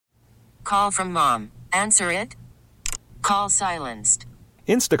call from mom. Answer it. Call silenced.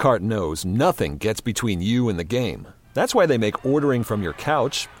 Instacart knows nothing gets between you and the game. That's why they make ordering from your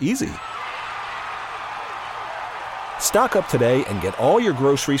couch easy. Stock up today and get all your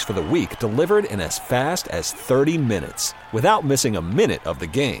groceries for the week delivered in as fast as 30 minutes without missing a minute of the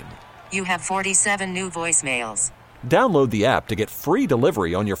game. You have 47 new voicemails. Download the app to get free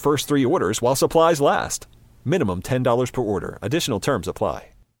delivery on your first 3 orders while supplies last. Minimum $10 per order. Additional terms apply.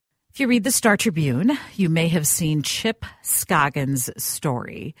 If you read the Star Tribune, you may have seen Chip Scoggins'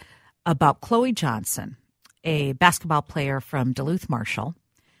 story about Chloe Johnson, a basketball player from Duluth Marshall,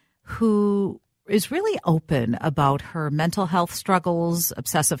 who is really open about her mental health struggles,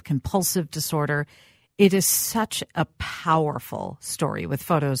 obsessive-compulsive disorder. It is such a powerful story with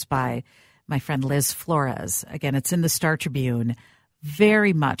photos by my friend Liz Flores. Again, it's in the Star Tribune.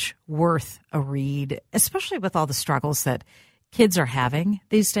 Very much worth a read, especially with all the struggles that kids are having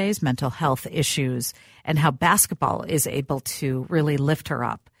these days, mental health issues, and how basketball is able to really lift her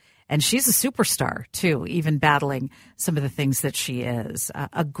up. And she's a superstar, too, even battling some of the things that she is.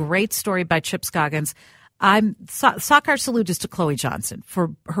 A great story by Chip Scoggins. Sawkar Salute-a to Chloe Johnson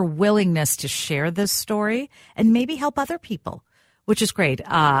for her willingness to share this story and maybe help other people, which is great.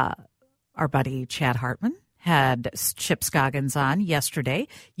 Our buddy Chad Hartman had Chip Scoggins on yesterday.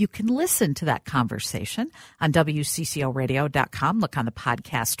 You can listen to that conversation on WCCOradio.com. Look on the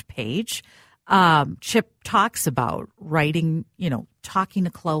podcast page. Chip talks about writing, talking to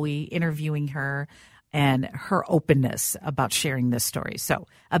Chloe, interviewing her, and her openness about sharing this story. So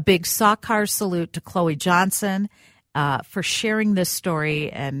a big Sawkar salute to Chloe Johnson for sharing this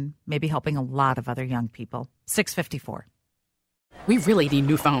story and maybe helping a lot of other young people. 6:54. We really need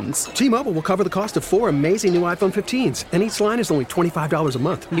new phones. T-Mobile will cover the cost of 4 amazing new iPhone 15s, and each line is only $25 a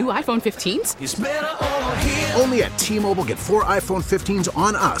month. New iPhone 15s? It's better over here. Only at T-Mobile, get 4 iPhone 15s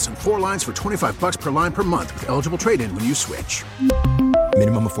on us and 4 lines for $25 per line per month with eligible trade-in when you switch.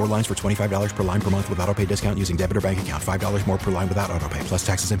 Minimum of 4 lines for $25 per line per month with autopay discount using debit or bank account. $5 more per line without autopay, plus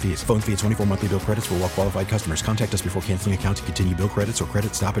taxes and fees. Phone fee at 24 monthly bill credits for well-qualified customers. Contact us before canceling account to continue bill credits or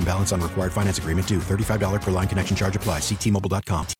credit stop and balance on required finance agreement due. $35 per line connection charge applies. See T-Mobile.com.